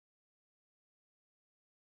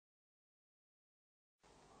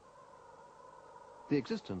The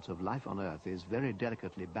existence of life on Earth is very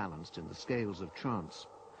delicately balanced in the scales of chance.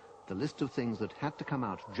 The list of things that had to come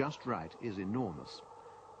out just right is enormous.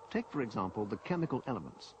 Take, for example, the chemical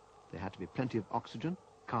elements. There had to be plenty of oxygen,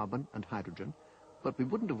 carbon and hydrogen, but we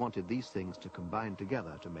wouldn't have wanted these things to combine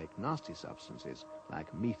together to make nasty substances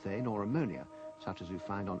like methane or ammonia, such as we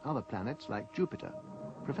find on other planets like Jupiter.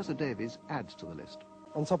 Professor Davies adds to the list.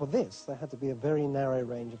 On top of this, there had to be a very narrow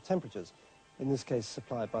range of temperatures, in this case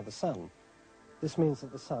supplied by the sun. This means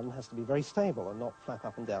that the sun has to be very stable and not flap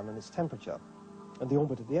up and down in its temperature. And the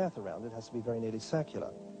orbit of the Earth around it has to be very nearly circular.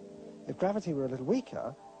 If gravity were a little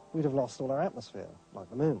weaker, we'd have lost all our atmosphere, like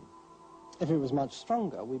the moon. If it was much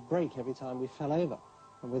stronger, we'd break every time we fell over.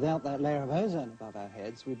 And without that layer of ozone above our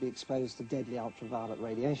heads, we'd be exposed to deadly ultraviolet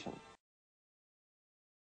radiation.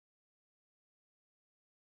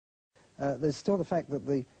 There's still the fact that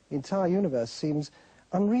the entire universe seems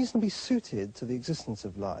unreasonably suited to the existence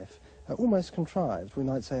of life, almost contrived, we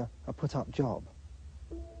might say, a put-up job.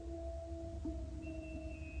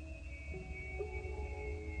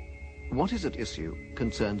 What is at issue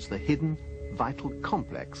concerns the hidden, vital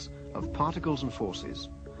complex of particles and forces,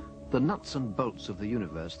 the nuts and bolts of the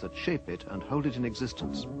universe that shape it and hold it in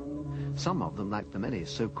existence. Some of them, like the many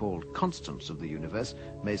so-called constants of the universe,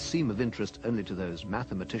 may seem of interest only to those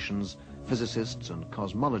mathematicians, physicists and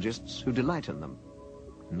cosmologists who delight in them.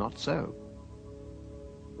 Not so.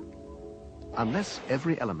 Unless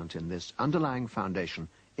every element in this underlying foundation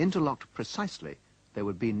interlocked precisely, there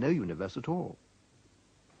would be no universe at all.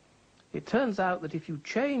 It turns out that if you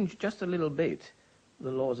change just a little bit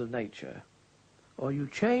the laws of nature, or you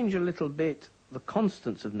change a little bit the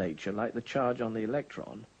constants of nature, like the charge on the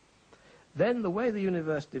electron, then the way the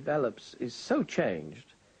universe develops is so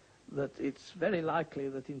changed that it's very likely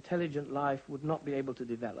that intelligent life would not be able to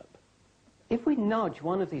develop. If we nudge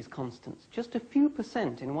one of these constants just a few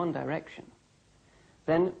 % in one direction,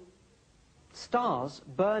 then stars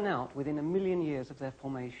burn out within 1 million years of their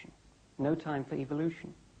formation. No time for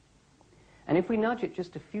evolution. And if we nudge it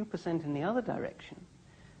just a few % in the other direction,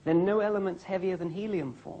 then no elements heavier than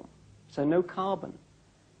helium form. So no carbon,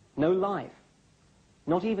 no life,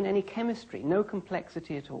 not even any chemistry, no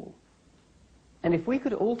complexity at all. And if we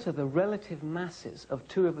could alter the relative masses of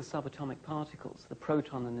 2 of the subatomic particles, the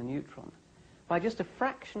proton and the neutron, by just a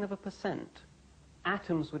fraction of a %,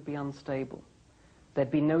 atoms would be unstable. There'd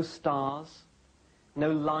be no stars,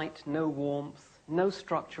 no light, no warmth, no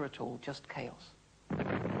structure at all, just chaos.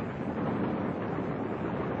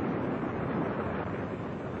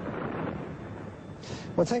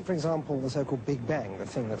 Well, take, for example, the so-called Big Bang, the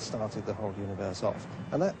thing that started the whole universe off.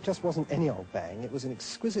 And that just wasn't any old bang. It was an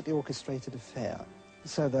exquisitely orchestrated affair,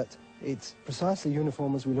 so that it's precisely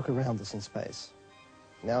uniform as we look around us in space.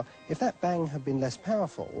 Now, if that bang had been less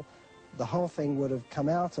powerful, the whole thing would have come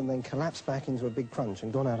out and then collapsed back into a big crunch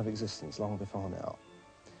and gone out of existence long before now.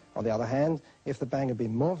 On the other hand, if the bang had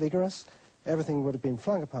been more vigorous, everything would have been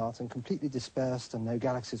flung apart and completely dispersed, and no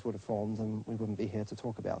galaxies would have formed, and we wouldn't be here to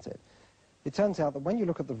talk about it. It turns out that when you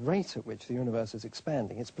look at the rate at which the universe is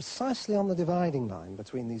expanding, it's precisely on the dividing line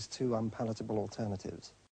between these 2 unpalatable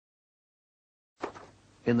alternatives.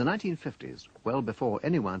 In the 1950s, well before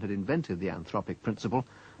anyone had invented the anthropic principle,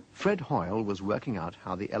 Fred Hoyle was working out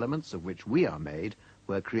how the elements of which we are made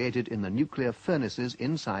were created in the nuclear furnaces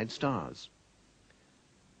inside stars.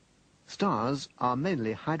 Stars are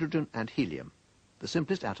mainly hydrogen and helium, the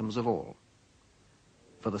simplest atoms of all.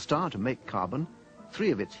 For the star to make carbon,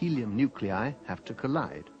 3 of its helium nuclei have to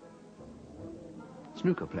collide.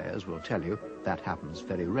 Snooker players will tell you that happens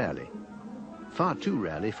very rarely. Far too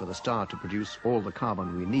rarely for the star to produce all the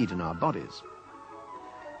carbon we need in our bodies.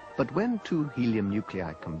 But when 2 helium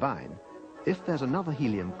nuclei combine, if there's another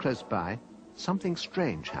helium close by, something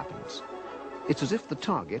strange happens. It's as if the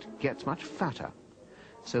target gets much fatter.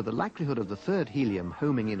 So the likelihood of the 3rd helium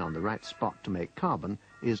homing in on the right spot to make carbon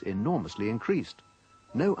is enormously increased.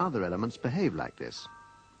 No other elements behave like this.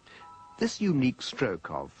 This unique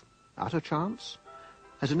stroke of utter chance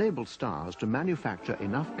has enabled stars to manufacture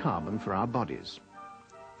enough carbon for our bodies.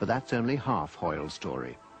 But that's only half Hoyle's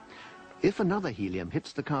story. If another helium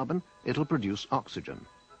hits the carbon, it'll produce oxygen.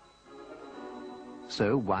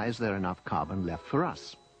 So why is there enough carbon left for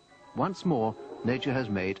us? Once more, nature has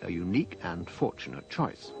made a unique and fortunate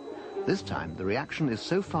choice. This time, the reaction is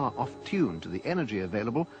so far off-tune to the energy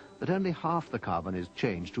available that only half the carbon is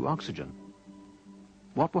changed to oxygen.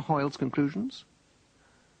 What were Hoyle's conclusions?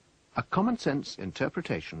 A common-sense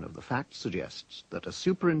interpretation of the fact suggests that a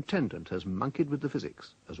superintendent has monkeyed with the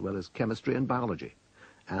physics, as well as chemistry and biology,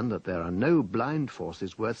 and that there are no blind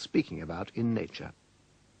forces worth speaking about in nature.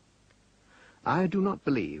 I do not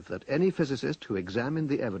believe that any physicist who examined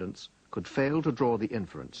the evidence could fail to draw the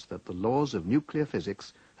inference that the laws of nuclear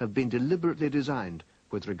physics have been deliberately designed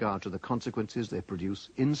with regard to the consequences they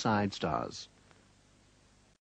produce inside stars.